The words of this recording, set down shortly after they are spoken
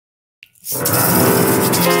אם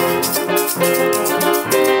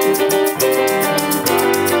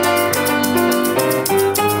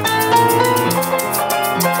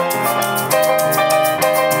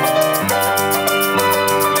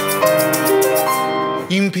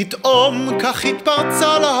פתאום כך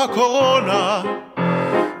התפרצה לה הקורונה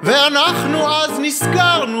ואנחנו אז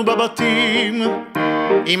נסגרנו בבתים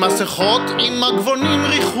עם מסכות, עם מגבונים,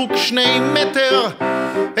 ריחוק 2 מטר,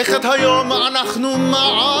 איך את היום אנחנו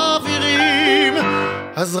מעבירים?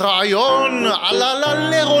 אז רעיון עלה לה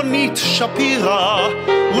לרונית שפירא,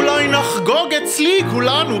 אולי נחגוג אצלי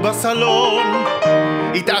כולנו בסלון.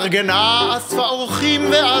 התארגנה, אספה אורחים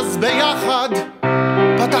ואז ביחד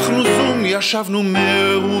פתחנו זום, ישבנו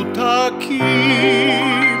מרותקים,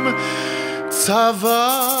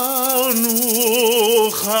 צברנו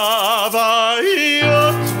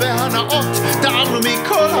חוויות והנאות, טעמנו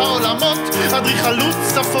מכל העולמות, אדריכלות,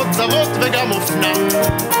 שפות זרות וגם אופנה.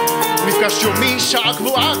 מפגש יומי, שעה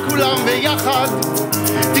קבועה, כולם ביחד,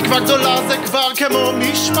 תקווה גדולה זה כבר כמו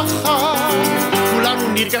משפחה. כולנו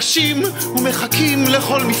נרגשים ומחכים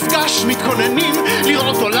לכל מפגש, מתכוננים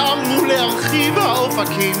לראות עולם ולהרחיב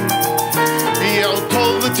האופקים. יהיה עוד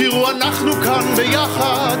טוב, תראו אנחנו כאן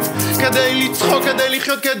ביחד, כדי לצחוק, כדי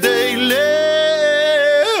לחיות, כדי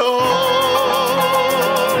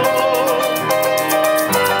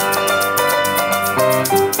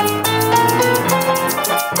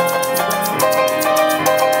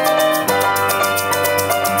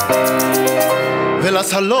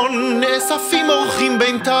ולסלון נאספים אורחים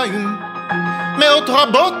בינתיים, מאות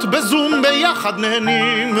רבות בזום ביחד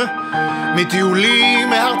נהנים, מטיולים,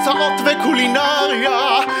 מהרצאות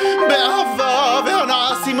וקולינריה, באהבה והנאה,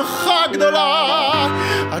 שמחה גדולה,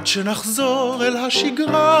 עד שנחזור אל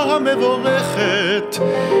השגרה המבורכת,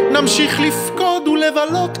 נמשיך לפקוד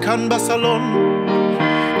ולבלות כאן בסלון,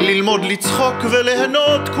 ללמוד לצחוק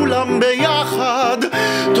וליהנות כולם ביחד.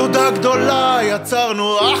 תודה גדולה,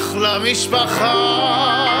 יצרנו אחלה משפחה,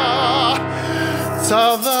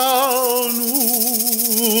 צברנו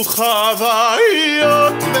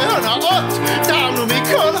חוויות והנאות, טעמנו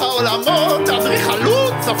מכל העולמות,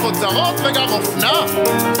 אדריכלות, שפות זרות וגם אופנה.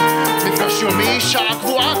 מפגש יומי, שעה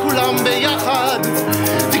קבועה, כולם ביחד,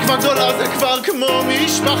 תקווה גדולה זה כבר כמו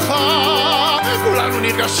משפחה. כולנו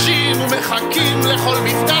נרגשים ומחכים לכל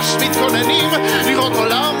מפגש, מתכוננים לראות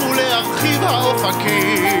עולם ולהרחיב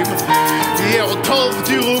האופקים. יהיה עוד טוב,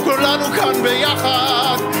 תראו כולנו כאן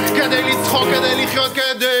ביחד, כדי לצחוק, כדי לחיות,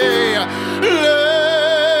 כדי